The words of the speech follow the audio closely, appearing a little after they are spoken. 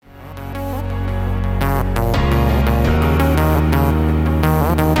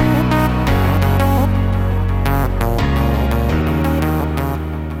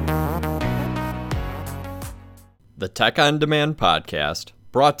Tech on Demand podcast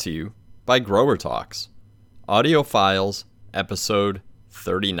brought to you by Grower Talks. Audio Files, Episode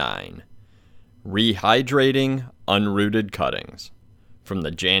 39. Rehydrating Unrooted Cuttings from the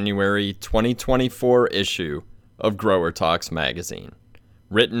January 2024 issue of Grower Talks magazine.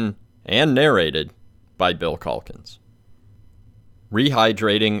 Written and narrated by Bill Calkins.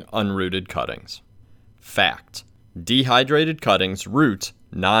 Rehydrating Unrooted Cuttings. Fact: dehydrated cuttings root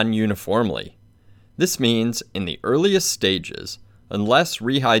non-uniformly. This means in the earliest stages, unless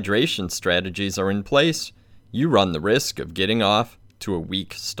rehydration strategies are in place, you run the risk of getting off to a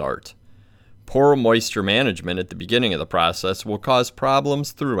weak start. Poor moisture management at the beginning of the process will cause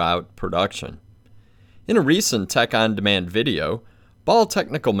problems throughout production. In a recent Tech on Demand video, Ball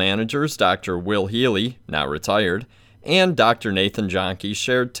technical managers Dr. Will Healy, now retired, and Dr. Nathan Jonke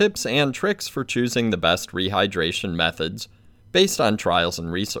shared tips and tricks for choosing the best rehydration methods based on trials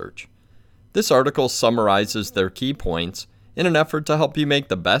and research. This article summarizes their key points in an effort to help you make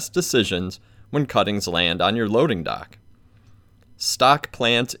the best decisions when cuttings land on your loading dock. Stock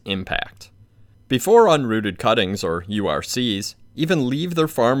plant impact. Before unrooted cuttings, or URCs, even leave their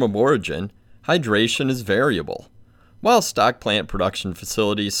farm of origin, hydration is variable. While stock plant production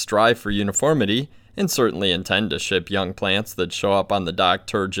facilities strive for uniformity and certainly intend to ship young plants that show up on the dock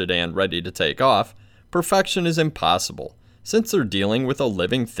turgid and ready to take off, perfection is impossible since they're dealing with a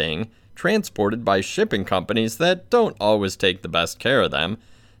living thing transported by shipping companies that don't always take the best care of them,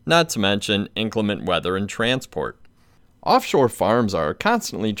 not to mention inclement weather and transport. Offshore farms are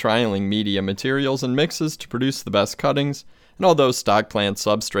constantly trialing media materials and mixes to produce the best cuttings, and although stock plant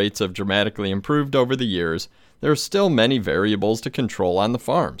substrates have dramatically improved over the years, there are still many variables to control on the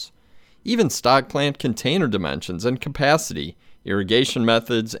farms. Even stock plant container dimensions and capacity, irrigation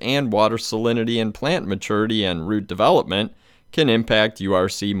methods, and water salinity and plant maturity and root development can impact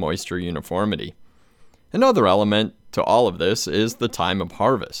URC moisture uniformity. Another element to all of this is the time of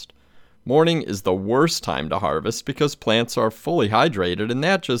harvest. Morning is the worst time to harvest because plants are fully hydrated, and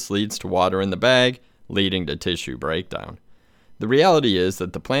that just leads to water in the bag, leading to tissue breakdown. The reality is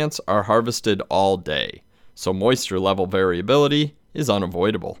that the plants are harvested all day, so moisture level variability is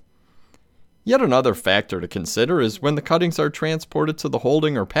unavoidable. Yet another factor to consider is when the cuttings are transported to the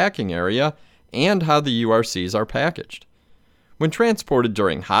holding or packing area and how the URCs are packaged. When transported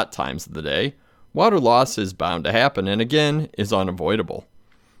during hot times of the day, water loss is bound to happen and again is unavoidable.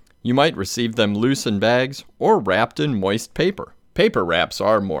 You might receive them loose in bags or wrapped in moist paper. Paper wraps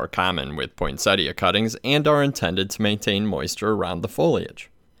are more common with poinsettia cuttings and are intended to maintain moisture around the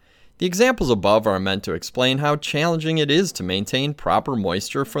foliage. The examples above are meant to explain how challenging it is to maintain proper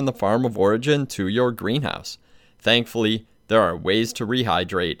moisture from the farm of origin to your greenhouse. Thankfully, there are ways to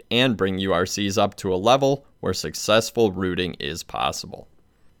rehydrate and bring URCs up to a level where successful rooting is possible.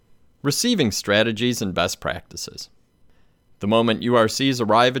 Receiving strategies and best practices. The moment URCs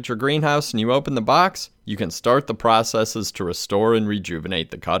arrive at your greenhouse and you open the box, you can start the processes to restore and rejuvenate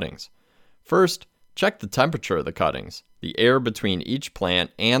the cuttings. First, check the temperature of the cuttings, the air between each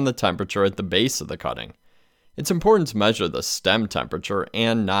plant, and the temperature at the base of the cutting. It's important to measure the stem temperature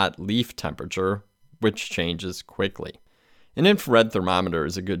and not leaf temperature, which changes quickly. An infrared thermometer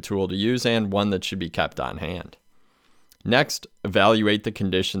is a good tool to use and one that should be kept on hand. Next, evaluate the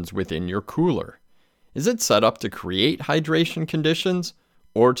conditions within your cooler. Is it set up to create hydration conditions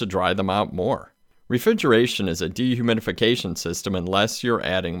or to dry them out more? Refrigeration is a dehumidification system unless you're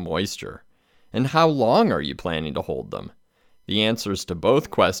adding moisture. And how long are you planning to hold them? The answers to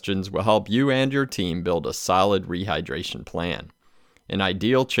both questions will help you and your team build a solid rehydration plan. An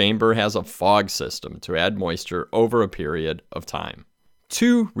ideal chamber has a fog system to add moisture over a period of time.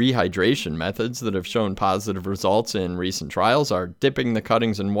 Two rehydration methods that have shown positive results in recent trials are dipping the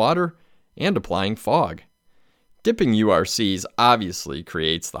cuttings in water and applying fog. Dipping URCs obviously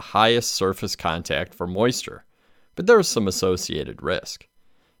creates the highest surface contact for moisture, but there is some associated risk.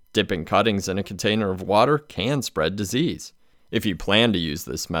 Dipping cuttings in a container of water can spread disease. If you plan to use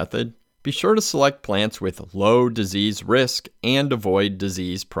this method, be sure to select plants with low disease risk and avoid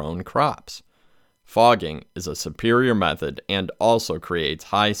disease-prone crops. Fogging is a superior method and also creates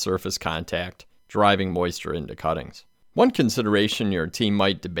high surface contact, driving moisture into cuttings. One consideration your team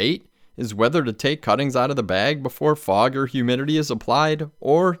might debate is whether to take cuttings out of the bag before fog or humidity is applied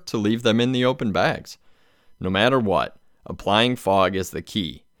or to leave them in the open bags. No matter what, applying fog is the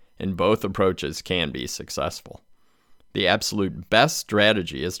key, and both approaches can be successful. The absolute best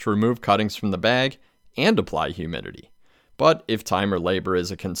strategy is to remove cuttings from the bag and apply humidity. But if time or labor is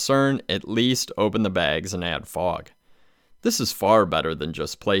a concern, at least open the bags and add fog. This is far better than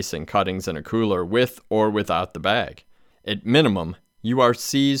just placing cuttings in a cooler with or without the bag. At minimum,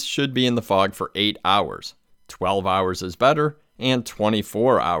 URCs should be in the fog for 8 hours. 12 hours is better, and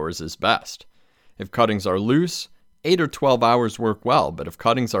 24 hours is best. If cuttings are loose, 8 or 12 hours work well, but if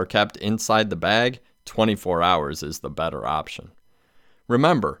cuttings are kept inside the bag, 24 hours is the better option.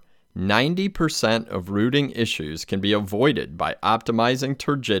 Remember, 90% of rooting issues can be avoided by optimizing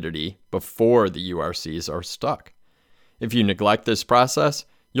turgidity before the URCs are stuck. If you neglect this process,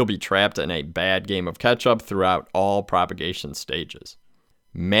 you'll be trapped in a bad game of catch-up throughout all propagation stages.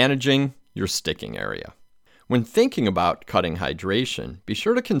 Managing your sticking area. When thinking about cutting hydration, be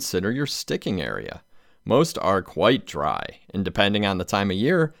sure to consider your sticking area. Most are quite dry, and depending on the time of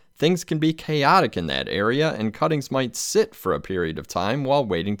year, things can be chaotic in that area and cuttings might sit for a period of time while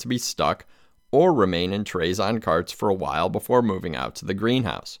waiting to be stuck or remain in trays on carts for a while before moving out to the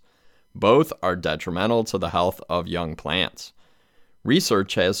greenhouse. Both are detrimental to the health of young plants.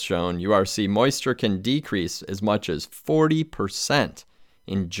 Research has shown URC moisture can decrease as much as 40%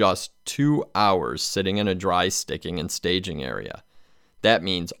 in just 2 hours sitting in a dry sticking and staging area. That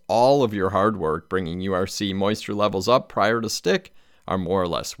means all of your hard work bringing URC moisture levels up prior to stick are more or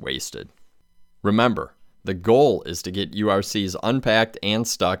less wasted. Remember, the goal is to get URCs unpacked and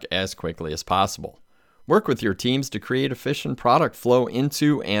stuck as quickly as possible. Work with your teams to create efficient product flow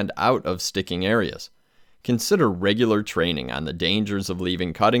into and out of sticking areas. Consider regular training on the dangers of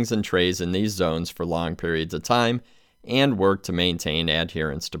leaving cuttings and trays in these zones for long periods of time and work to maintain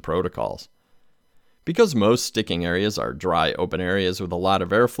adherence to protocols. Because most sticking areas are dry open areas with a lot of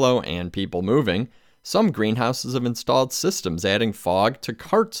airflow and people moving, some greenhouses have installed systems adding fog to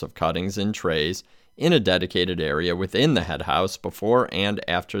carts of cuttings in trays in a dedicated area within the head house before and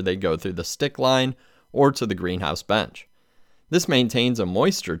after they go through the stick line or to the greenhouse bench. This maintains a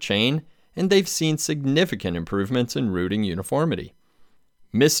moisture chain, and they've seen significant improvements in rooting uniformity.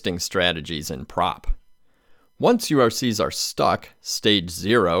 Misting strategies in prop. Once URCs are stuck, stage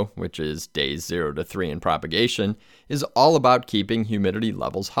 0, which is days 0 to 3 in propagation, is all about keeping humidity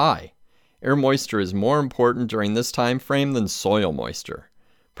levels high. Air moisture is more important during this time frame than soil moisture.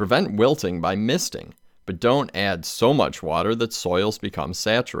 Prevent wilting by misting, but don't add so much water that soils become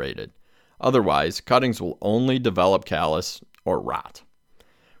saturated. Otherwise, cuttings will only develop callus or rot.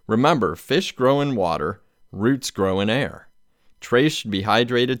 Remember, fish grow in water, roots grow in air. Trays should be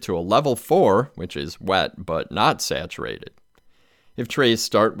hydrated to a level 4, which is wet but not saturated. If trays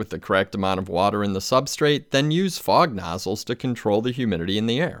start with the correct amount of water in the substrate, then use fog nozzles to control the humidity in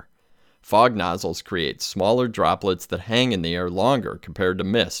the air. Fog nozzles create smaller droplets that hang in the air longer compared to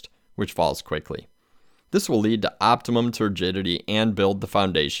mist, which falls quickly. This will lead to optimum turgidity and build the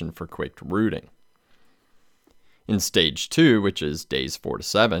foundation for quick rooting. In stage 2, which is days 4 to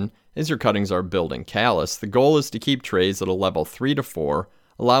 7, as your cuttings are building callus, the goal is to keep trays at a level 3 to 4,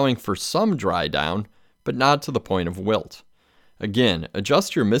 allowing for some dry down, but not to the point of wilt. Again,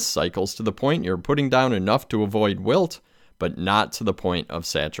 adjust your mist cycles to the point you're putting down enough to avoid wilt, but not to the point of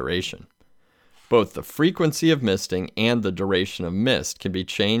saturation. Both the frequency of misting and the duration of mist can be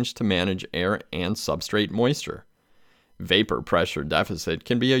changed to manage air and substrate moisture. Vapor pressure deficit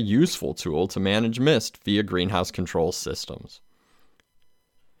can be a useful tool to manage mist via greenhouse control systems.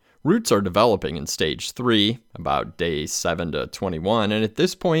 Roots are developing in stage 3, about days 7 to 21, and at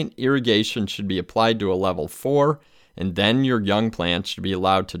this point, irrigation should be applied to a level 4, and then your young plants should be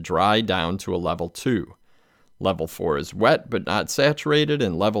allowed to dry down to a level 2. Level 4 is wet but not saturated,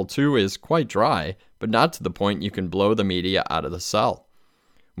 and level 2 is quite dry, but not to the point you can blow the media out of the cell.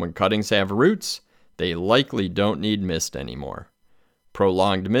 When cuttings have roots, they likely don't need mist anymore.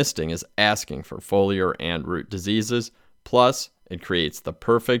 Prolonged misting is asking for foliar and root diseases, plus it creates the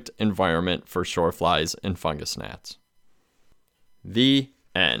perfect environment for shoreflies and fungus gnats. The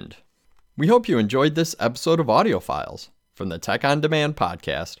end. We hope you enjoyed this episode of Audio Files from the Tech on Demand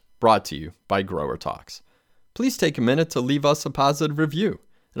podcast, brought to you by Grower Talks. Please take a minute to leave us a positive review.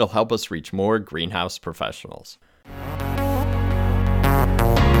 It'll help us reach more greenhouse professionals.